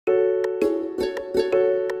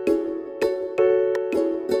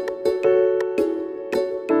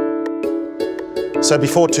So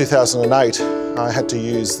before 2008, I had to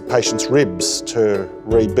use the patient's ribs to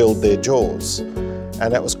rebuild their jaws.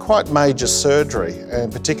 And that was quite major surgery, and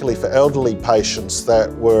particularly for elderly patients that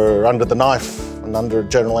were under the knife and under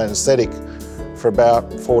general anaesthetic for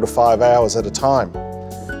about 4 to 5 hours at a time.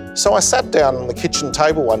 So I sat down on the kitchen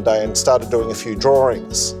table one day and started doing a few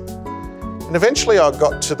drawings. And eventually I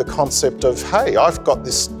got to the concept of, hey, I've got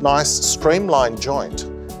this nice streamlined joint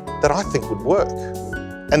that I think would work.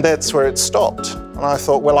 And that's where it stopped. And I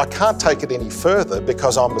thought, well, I can't take it any further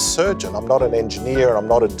because I'm a surgeon. I'm not an engineer, I'm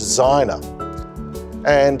not a designer.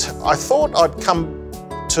 And I thought I'd come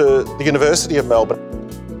to the University of Melbourne.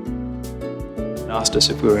 Asked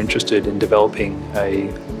us if we were interested in developing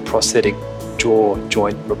a prosthetic jaw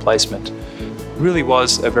joint replacement. It really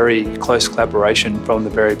was a very close collaboration from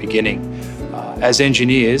the very beginning. As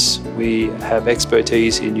engineers, we have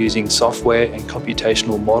expertise in using software and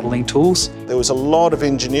computational modelling tools. There was a lot of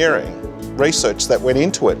engineering research that went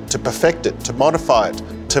into it to perfect it, to modify it,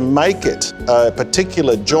 to make it a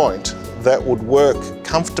particular joint that would work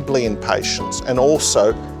comfortably in patients and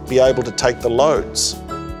also be able to take the loads.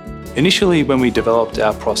 Initially, when we developed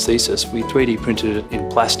our prosthesis, we 3D printed it in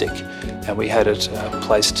plastic and we had it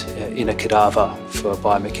placed in a cadaver for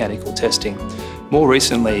biomechanical testing. More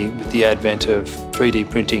recently, with the advent of 3D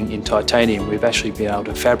printing in titanium, we've actually been able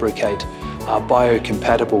to fabricate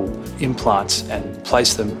biocompatible implants and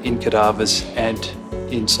place them in cadavers and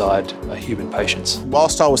inside human patients.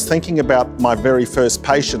 Whilst I was thinking about my very first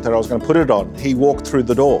patient that I was going to put it on, he walked through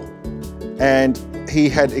the door and he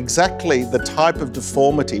had exactly the type of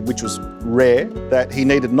deformity which was rare, that he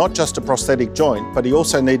needed not just a prosthetic joint, but he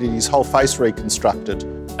also needed his whole face reconstructed.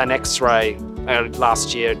 An X-ray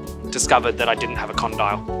last year discovered that I didn't have a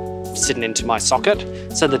condyle sitting into my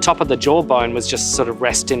socket. So the top of the jawbone was just sort of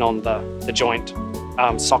resting on the joint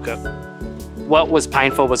socket. What was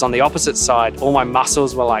painful was on the opposite side, all my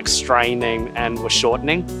muscles were like straining and were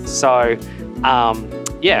shortening. So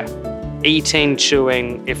yeah, eating,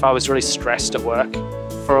 chewing, if I was really stressed at work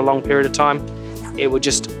for a long period of time, I would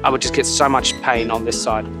just get so much pain on this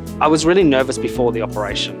side. I was really nervous before the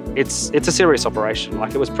operation. It's a serious operation.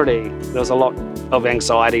 Like, there was a lot of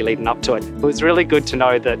anxiety leading up to it. It was really good to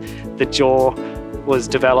know that the jaw was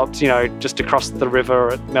developed, you know, just across the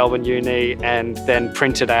river at Melbourne Uni and then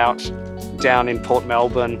printed out down in Port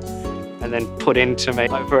Melbourne and then put into me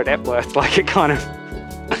over at Epworth. Like, it kind of,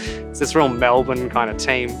 it's this real Melbourne kind of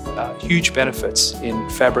team. Huge benefits in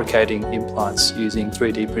fabricating implants using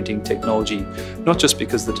 3D printing technology, not just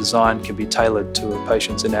because the design can be tailored to a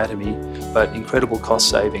patient's anatomy, but incredible cost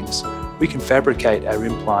savings. We can fabricate our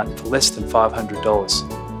implant for less than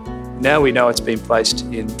 $500. Now we know it's been placed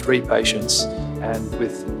in 3 patients, and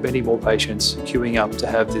with many more patients queuing up to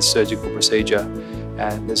have this surgical procedure.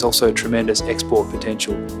 And there's also tremendous export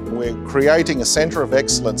potential. We're creating a centre of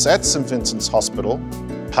excellence at St Vincent's Hospital,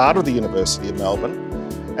 part of the University of Melbourne,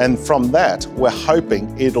 and from that we're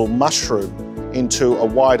hoping it'll mushroom into a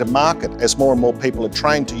wider market as more and more people are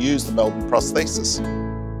trained to use the Melbourne prosthesis.